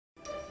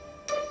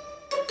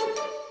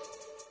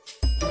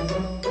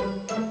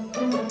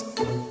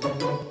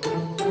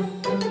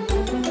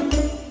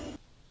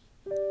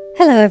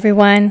Hello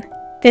everyone,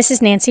 this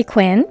is Nancy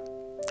Quinn,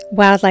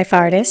 wildlife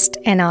artist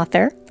and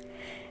author,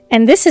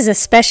 and this is a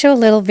special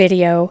little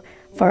video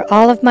for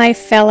all of my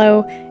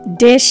fellow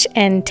dish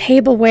and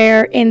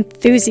tableware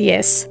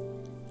enthusiasts.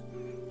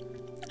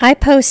 I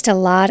post a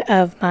lot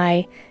of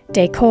my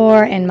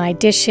decor and my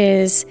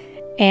dishes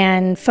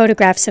and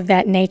photographs of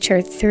that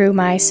nature through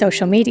my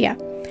social media,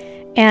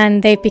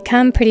 and they've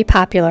become pretty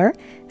popular.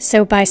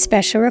 So by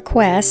special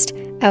request,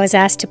 I was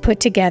asked to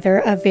put together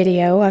a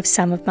video of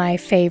some of my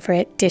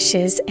favorite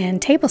dishes and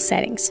table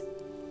settings.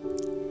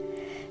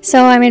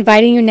 So I'm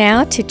inviting you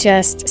now to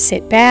just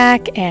sit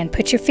back and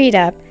put your feet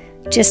up,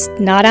 just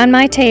not on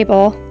my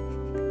table,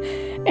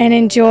 and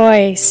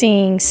enjoy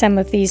seeing some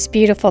of these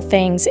beautiful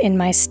things in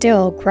my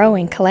still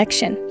growing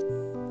collection.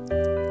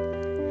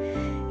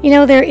 You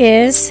know, there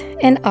is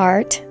an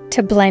art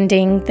to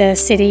blending the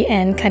city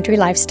and country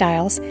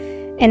lifestyles.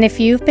 And if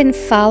you've been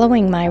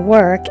following my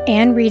work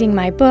and reading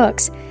my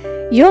books,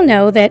 you'll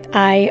know that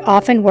I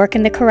often work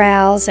in the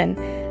corrals and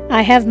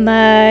I have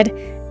mud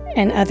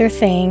and other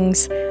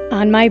things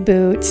on my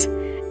boots.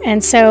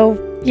 And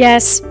so,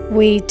 yes,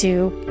 we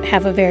do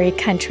have a very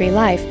country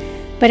life.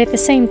 But at the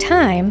same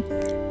time,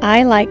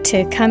 I like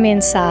to come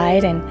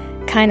inside and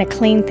kind of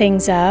clean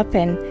things up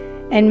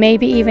and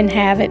maybe even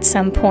have at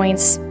some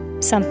points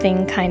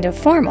something kind of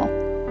formal.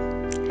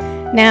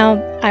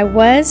 Now, I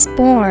was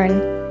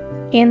born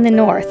in the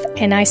North,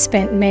 and I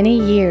spent many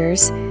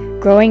years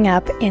growing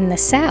up in the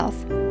South.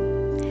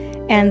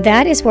 And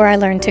that is where I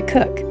learned to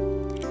cook.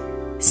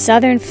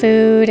 Southern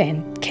food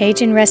and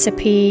Cajun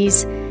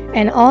recipes,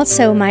 and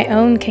also my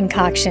own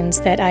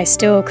concoctions that I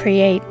still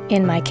create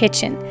in my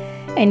kitchen.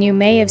 And you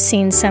may have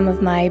seen some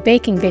of my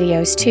baking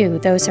videos too.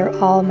 Those are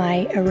all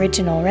my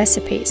original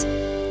recipes.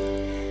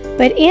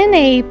 But in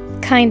a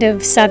kind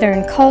of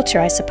Southern culture,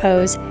 I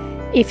suppose,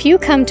 if you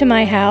come to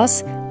my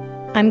house,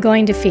 I'm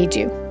going to feed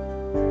you.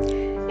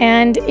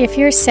 And if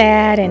you're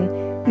sad and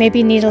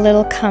maybe need a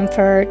little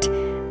comfort,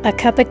 a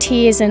cup of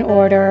tea is in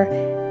order,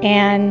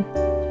 and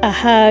a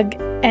hug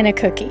and a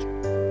cookie.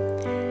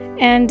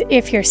 And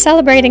if you're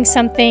celebrating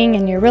something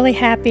and you're really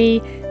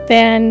happy,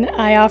 then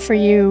I offer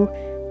you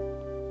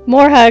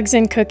more hugs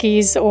and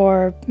cookies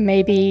or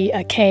maybe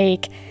a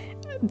cake.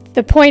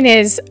 The point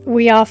is,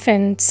 we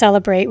often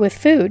celebrate with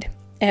food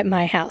at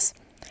my house.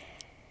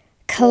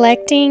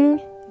 Collecting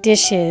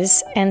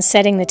dishes and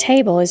setting the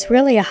table is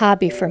really a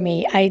hobby for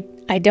me. I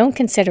don't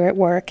consider it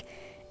work.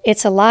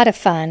 It's a lot of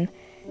fun,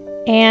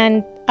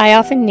 and I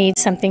often need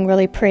something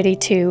really pretty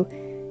to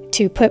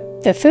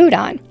put the food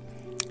on.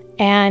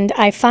 And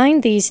I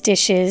find these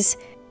dishes,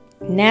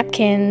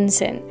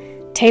 napkins and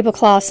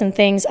tablecloths and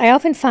things, I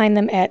often find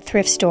them at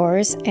thrift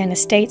stores and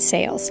estate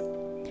sales.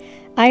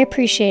 I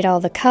appreciate all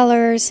the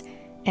colors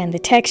and the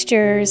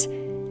textures,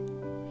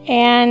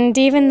 and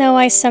even though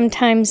I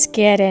sometimes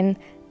get an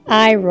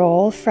eye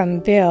roll from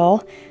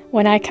Bill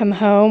when I come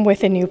home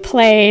with a new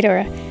plate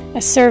or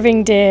a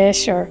serving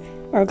dish or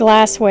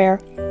glassware,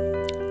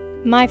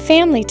 my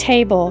family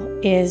table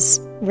is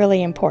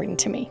really important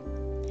to me.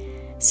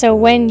 So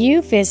when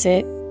you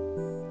visit,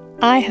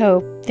 I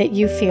hope that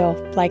you feel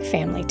like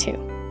family too.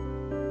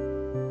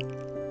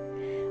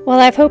 Well,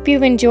 I hope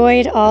you've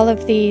enjoyed all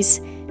of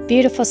these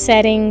beautiful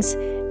settings,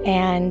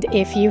 and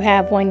if you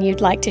have one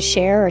you'd like to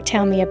share or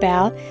tell me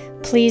about,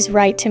 please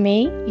write to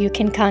me. You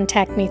can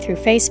contact me through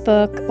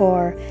Facebook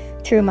or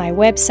through my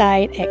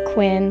website at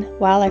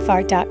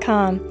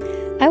quinnwildlifeart.com.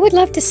 I would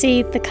love to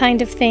see the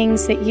kind of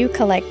things that you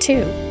collect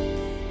too.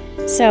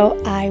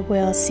 So I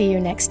will see you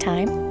next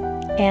time,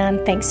 and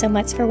thanks so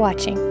much for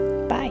watching.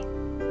 Bye.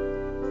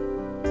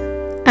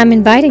 I'm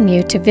inviting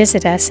you to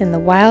visit us in the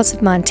wilds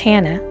of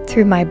Montana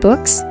through my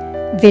books,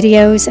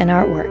 videos, and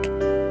artwork.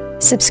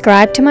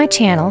 Subscribe to my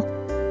channel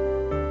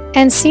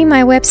and see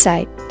my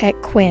website at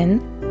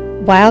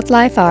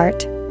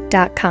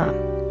quinnwildlifeart.com.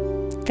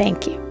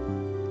 Thank you.